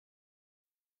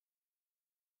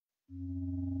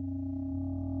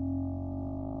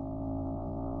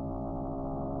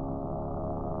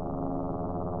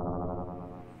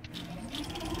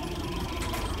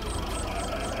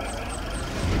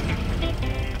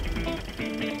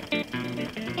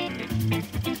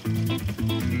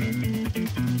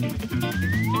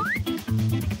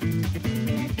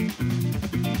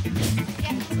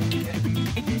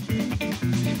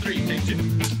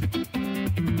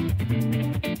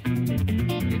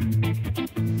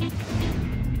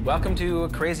Welcome to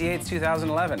Crazy 8's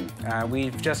 2011.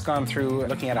 We've just gone through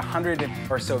looking at 100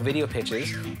 or so video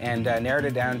pitches and narrowed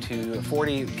it down to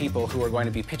 40 people who are going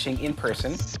to be pitching in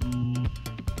person.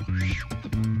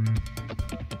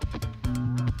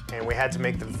 And we had to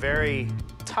make the very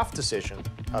tough decision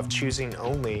of choosing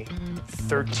only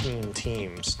 13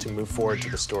 teams to move forward to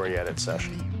the story edit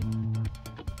session.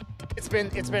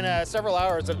 It's been several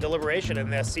hours of deliberation in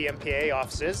the CMPA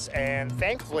offices, and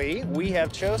thankfully we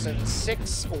have chosen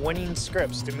 6 winning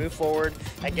scripts to move forward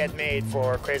and get made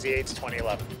for Crazy 8's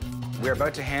 2011. We're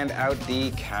about to hand out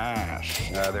the cash.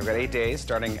 They've got 8 days,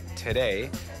 starting today,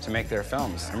 to make their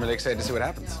films. I'm really excited to see what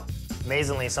happens.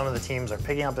 Amazingly, some of the teams are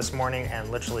picking up this morning and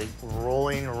literally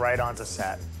rolling right onto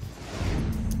set.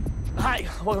 Hi,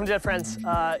 welcome to Dead Friends.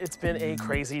 It's been a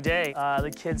crazy day. The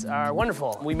kids are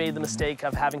wonderful. We made the mistake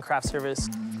of having craft service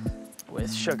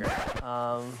with sugar.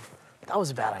 That was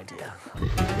a bad idea.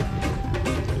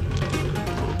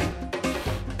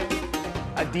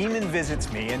 A demon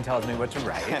visits me and tells me what to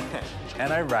write,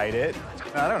 and I write it.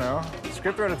 I don't know, the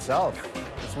script wrote itself.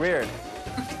 It's weird.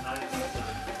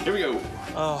 Here we go.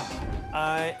 Oh,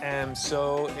 I am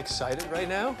so excited right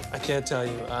now. I can't tell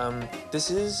you.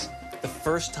 This is the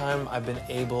first time I've been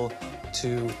able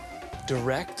to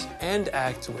direct and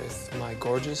act with my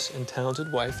gorgeous and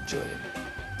talented wife, Jillian.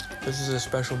 This is a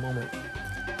special moment.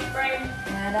 Brian.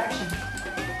 And action.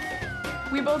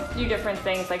 We both do different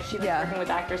things. Like, she likes working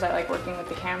with actors, I like working with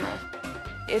the camera.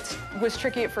 It was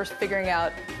tricky at first figuring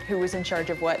out who was in charge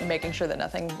of what and making sure that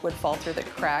nothing would fall through the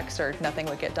cracks or nothing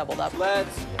would get doubled up.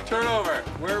 Let's turn over.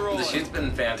 We're rolling. The shoot's been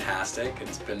fantastic.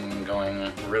 It's been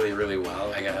going really, really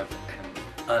well. I got an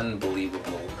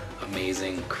unbelievable,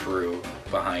 amazing crew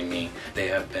behind me. They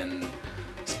have been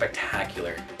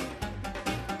spectacular.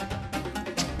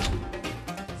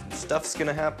 Stuff's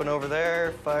gonna happen over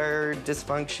there. Fire,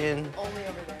 dysfunction. Only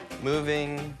over there.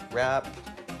 Moving, rap,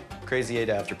 Crazy 8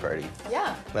 after party.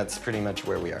 Yeah. That's pretty much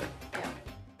where we are.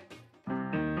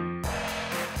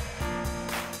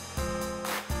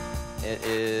 It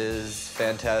is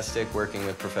fantastic working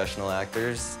with professional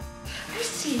actors. I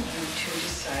see you two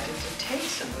decided to take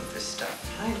some of this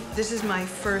stuff. This is my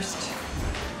first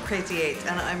Crazy 8,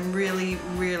 and I'm really,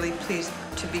 really pleased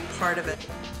to be part of it.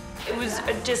 It was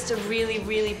just a really,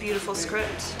 really beautiful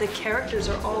script. The characters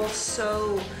are all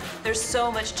there's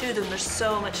so much to them, there's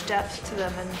so much depth to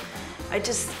them, and I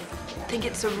just think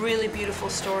it's a really beautiful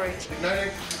story.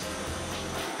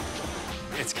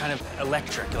 It's kind of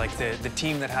electric, like the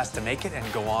team that has to make it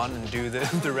and go on and do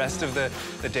the rest of the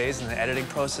days and the editing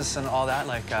process and all that,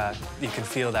 like you can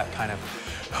feel that kind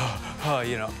of,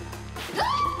 you know.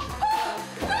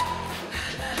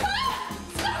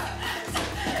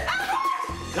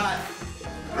 Cut.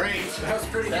 Great. That was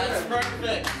pretty good. That's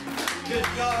perfect. Good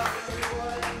job,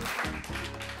 everyone.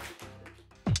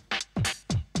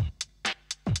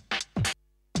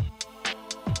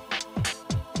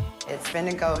 It's been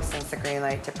a go since the green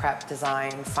light to prep,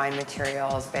 design, find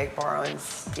materials, beg, borrow, and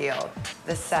steal.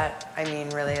 The set, I mean,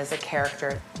 really is a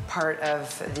character, part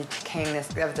of the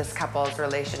decayingness of this couple's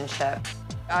relationship.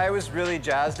 I was really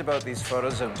jazzed about these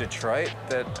photos of Detroit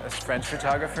that a French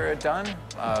photographer had done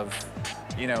of,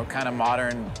 you know, kind of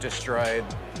modern, destroyed,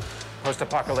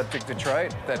 post-apocalyptic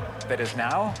Detroit that is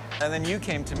now. And then you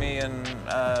came to me and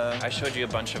I showed you a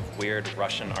bunch of weird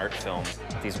Russian art films,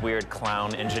 these weird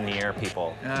clown engineer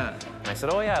people. Yeah. And I said,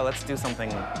 oh yeah, let's do something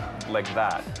like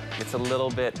that. It's a little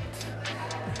bit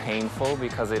painful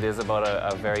because it is about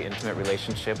a very intimate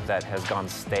relationship that has gone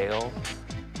stale.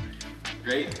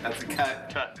 Great, that's a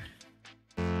cut. Cut.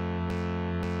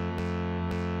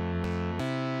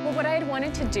 Well, what I had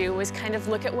wanted to do was kind of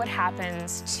look at what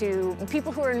happens to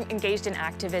people who are engaged in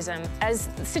activism as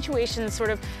situations sort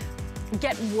of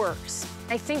get worse.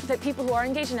 I think that people who are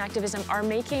engaged in activism are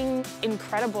making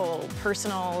incredible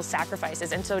personal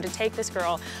sacrifices, and so to take this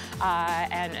girl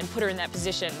and put her in that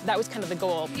position, that was kind of the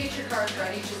goal. Get your cards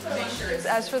ready, just make sure.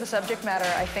 As for the subject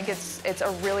matter, I think it's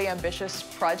a really ambitious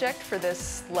project for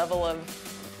this level of,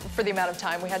 for the amount of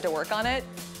time we had to work on it.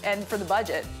 And for the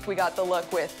budget, we got the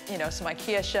look with, you know, some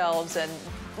IKEA shelves and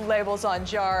labels on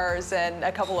jars and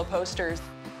a couple of posters.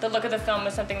 The look of the film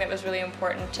was something that was really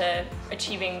important to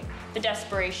achieving the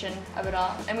desperation of it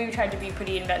all. And we tried to be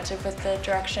pretty inventive with the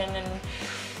direction and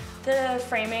the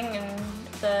framing and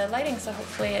the lighting, so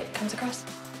hopefully it comes across.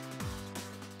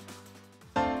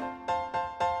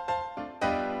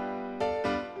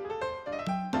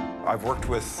 I've worked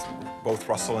with both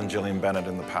Russell and Gillian Bennett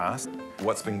in the past.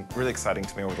 What's been really exciting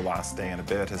to me over the last day and a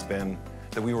bit has been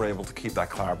that we were able to keep that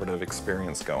collaborative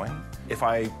experience going. If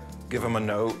I give him a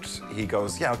note, he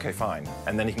goes, yeah, okay, fine.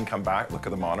 And then he can come back, look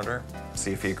at the monitor,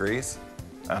 see if he agrees,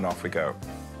 and off we go.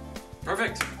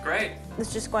 Perfect, great.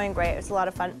 It's just going great. It's a lot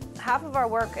of fun. Half of our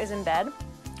work is in bed,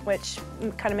 which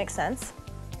kind of makes sense.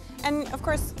 And of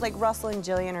course, like Russell and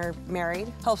Gillian are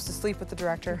married. Helps to sleep with the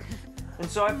director. And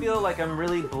so I feel like I'm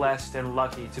really blessed and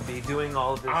lucky to be doing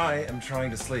all of this. I am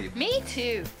trying to sleep. Me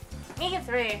too. Me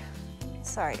three.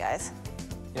 Sorry, guys.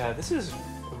 Yeah, this is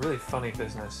a really funny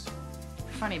business.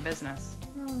 Funny business.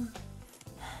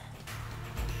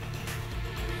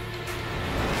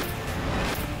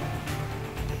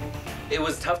 It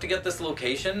was tough to get this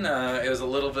location. It was a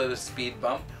little bit of a speed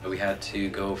bump. We had to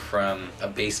go from a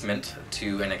basement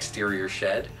to an exterior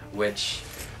shed, which,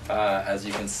 as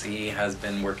you can see, has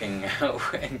been working out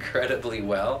incredibly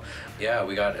well. Yeah,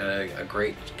 we got a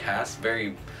great cast,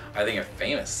 I think, a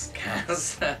famous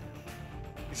cast.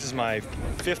 This is my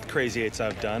 5th Crazy 8's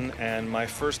I've done, and my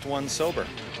first one sober.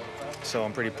 So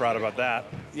I'm pretty proud about that.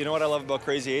 You know what I love about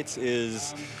Crazy 8's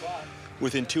is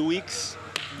within 2 weeks,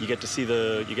 you get to see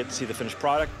the finished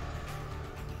product.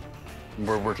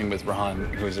 We're working with Rohan,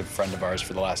 who is a friend of ours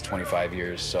for the last 25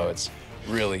 years, so it's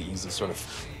really easy, sort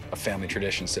of a family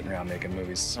tradition sitting around making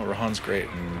movies. So Rohan's great,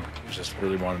 and just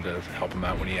really wanted to help him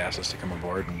out when he asked us to come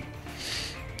aboard, and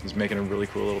he's making a really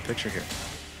cool little picture here.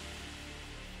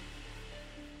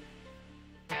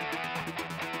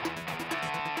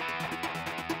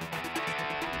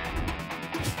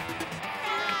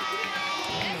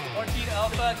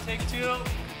 Alpha, take 2.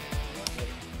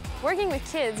 Working with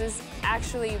kids is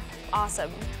actually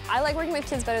awesome. I like working with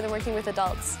kids better than working with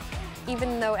adults.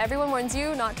 Even though everyone warns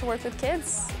you not to work with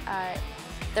kids,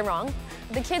 they're wrong.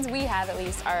 The kids we have, at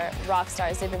least, are rock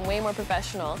stars. They've been way more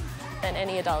professional than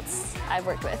any adults I've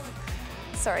worked with.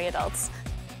 Sorry, adults.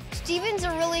 Steven's a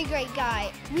really great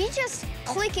guy. We just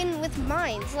click in with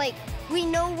minds. Like, we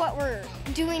know what we're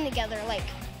doing together. Like,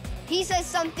 he says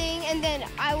something, and then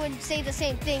I would say the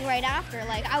same thing right after.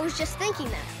 Like, I was just thinking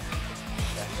that.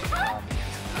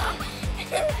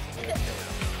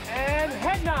 And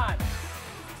head nod.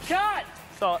 Cut!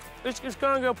 So it's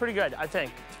gonna go pretty good, I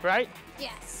think, right?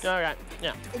 Yes. All right,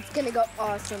 yeah. It's gonna go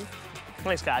awesome.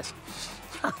 Thanks, guys.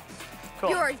 Cool.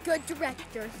 You're a good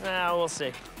director. We'll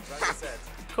see.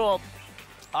 Cool.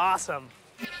 Awesome.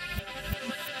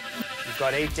 You've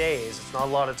got 8 days. It's not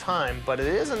a lot of time, but it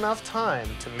is enough time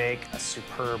to make a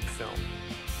superb film.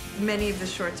 Many of the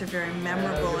shorts are very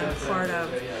memorable and part of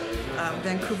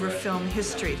Vancouver film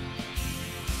history.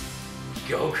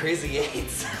 Go Crazy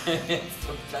 8's. It's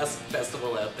the best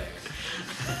festival out there.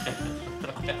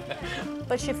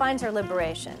 But she finds her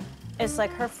liberation. It's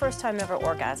like her first time ever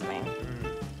orgasming.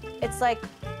 It's like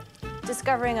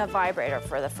discovering a vibrator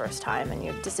for the first time and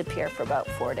you disappear for about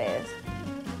 4 days.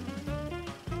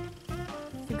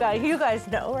 You guys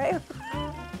know, right?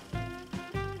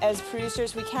 As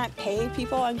producers, we can't pay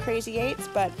people on Crazy 8's,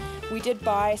 but we did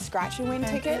buy scratch and win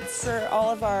tickets for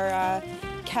all of our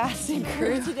cast and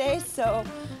crew today. So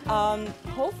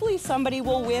hopefully somebody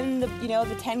will win the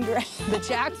 10 grand. The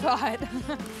jackpot.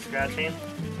 Scratching.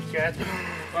 Scratching.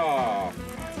 Oh,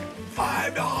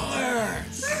 $5.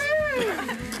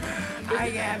 I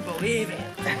can't believe it.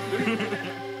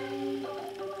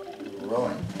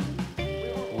 Rolling.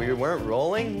 We weren't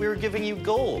rolling, we were giving you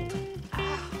gold.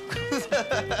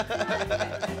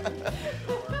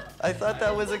 I thought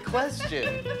that was a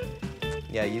question.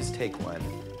 Yeah, use take 1.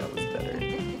 That was better.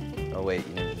 Oh wait,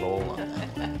 you didn't roll on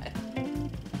that one.